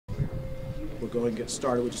go ahead and get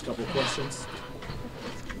started with just a couple of questions.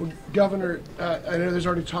 Well, Governor, I know there's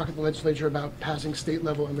already talk at the legislature about passing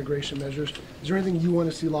state-level immigration measures. Is there anything you want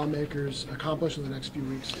to see lawmakers accomplish in the next few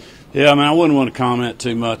weeks? Yeah, I mean, I wouldn't want to comment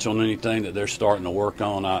too much on anything that they're starting to work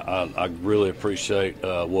on. I really appreciate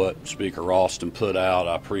what Speaker Ralston put out.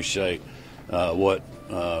 I appreciate what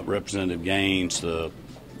Representative Gaines, the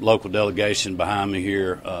local delegation behind me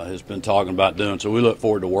here, has been talking about doing. So we look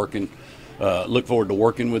forward to working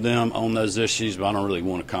with them on those issues, but I don't really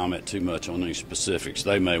want to comment too much on any specifics.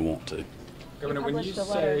 They may want to. Governor, when you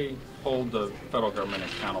say hold the federal government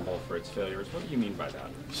accountable for its failures, what do you mean by that?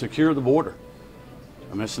 Secure the border.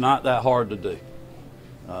 I mean, it's not that hard to do.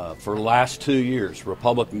 For the last 2 years,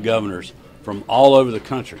 Republican governors from all over the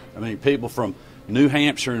country, I mean, people from New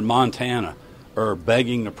Hampshire and Montana are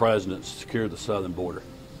begging the president to secure the southern border.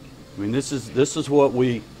 I mean, this is what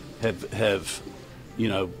we have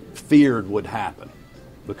feared would happen,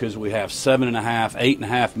 because we have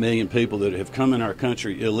 8.5 million people that have come in our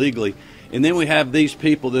country illegally, and then we have these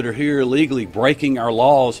people that are here illegally breaking our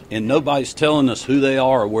laws, and nobody's telling us who they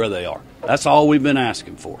are or where they are. That's all we've been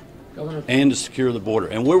asking for, Governor, and to secure the border,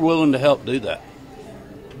 and we're willing to help do that.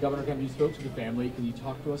 Governor Kemp, you spoke to the family. Can you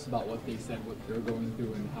talk to us about what they said, what they're going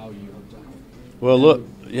through, and how you hope to help? Well, look,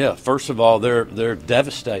 yeah, first of all, they're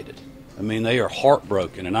devastated. I mean, they are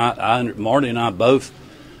heartbroken, and Marty and I both,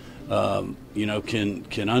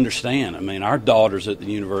 can understand. I mean, our daughter's at the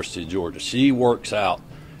University of Georgia. She works out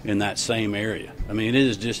in that same area. I mean, it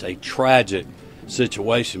is just a tragic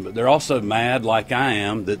situation, but they're also mad, like I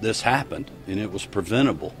am, that this happened and it was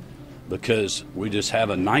preventable, because we just have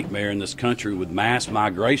a nightmare in this country with mass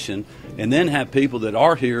migration, and then have people that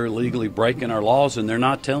are here illegally breaking our laws, and they're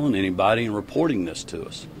not telling anybody and reporting this to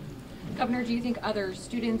us. Governor, do you think other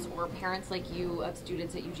students or parents like you of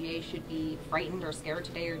students at UGA should be frightened or scared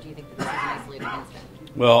today, or do you think that this is an isolated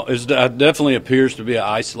incident? Well, it definitely appears to be an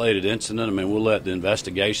isolated incident. I mean, we'll let the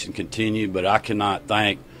investigation continue, but I cannot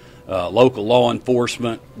thank local law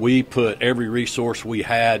enforcement. We put every resource we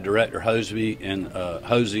had, Director Hosey and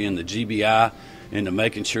the GBI, into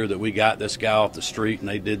making sure that we got this guy off the street, and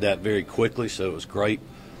they did that very quickly, so it was great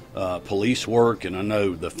police work, and I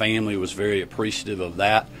know the family was very appreciative of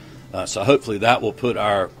that. So hopefully that will put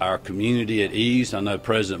our community at ease. I know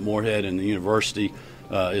President Moorhead and the university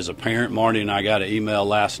is a parent. Marty and I got an email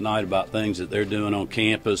last night about things that they're doing on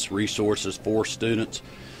campus, resources for students.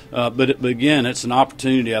 But again, it's an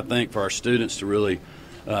opportunity, I think, for our students to really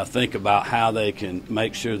think about how they can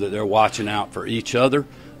make sure that they're watching out for each other.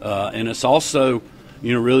 And it's also,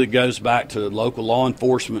 really goes back to local law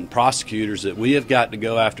enforcement and prosecutors, that we have got to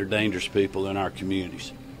go after dangerous people in our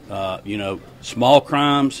communities. Small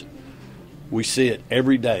crimes, we see it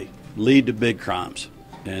every day, lead to big crimes.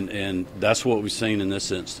 And that's what we've seen in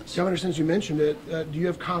this instance. Governor, since you mentioned it, do you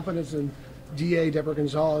have confidence in DA Deborah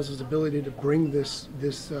Gonzalez's ability to bring this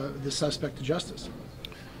suspect to justice?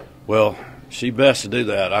 Well, she best to do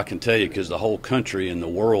that, I can tell you, because the whole country and the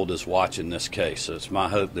world is watching this case. So it's my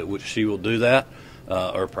hope that she will do that,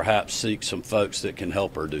 or perhaps seek some folks that can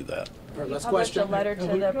help her do that. All right, last You question. published a letter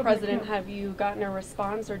to the president. Have you gotten a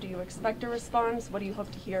response, or do you expect a response? What do you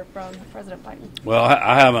hope to hear from President Biden? Well,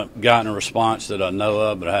 I haven't gotten a response that I know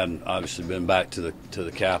of, but I hadn't obviously been back to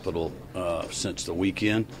the Capitol since the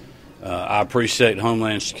weekend. I appreciate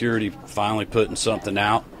Homeland Security finally putting something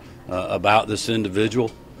out about this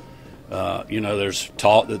individual. There's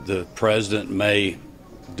talk that the president may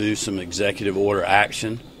do some executive order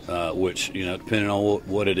action, which, depending on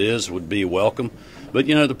what it is, would be welcome. But,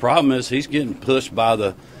 the problem is he's getting pushed by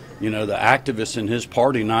the activists in his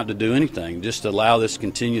party not to do anything, just to allow this to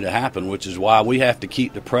continue to happen, which is why we have to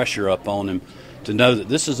keep the pressure up on him to know that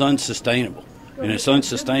this is unsustainable. And it's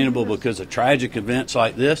unsustainable because of tragic events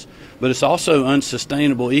like this, but it's also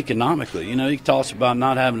unsustainable economically. He talks about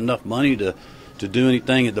not having enough money to do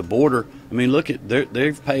anything at the border. I mean, look at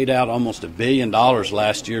they've paid out almost $1 billion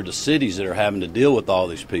last year to cities that are having to deal with all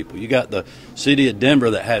these people. You got the city of Denver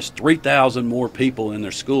that has 3,000 more people in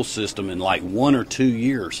their school system in like 1 or 2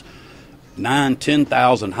 years,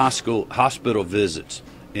 10,000 hospital visits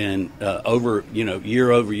in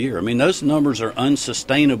year over year. I mean, those numbers are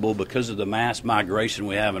unsustainable because of the mass migration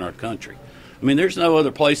we have in our country. I mean, there's no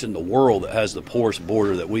other place in the world that has the poorest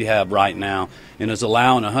border that we have right now, and is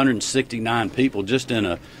allowing 169 people just in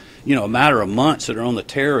a matter of months that are on the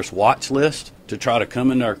terrorist watch list to try to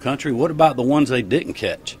come into our country. What about the ones they didn't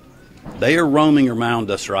catch? They are roaming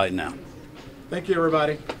around us right now. Thank you,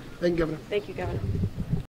 everybody. Thank you, Governor. Thank you, Governor.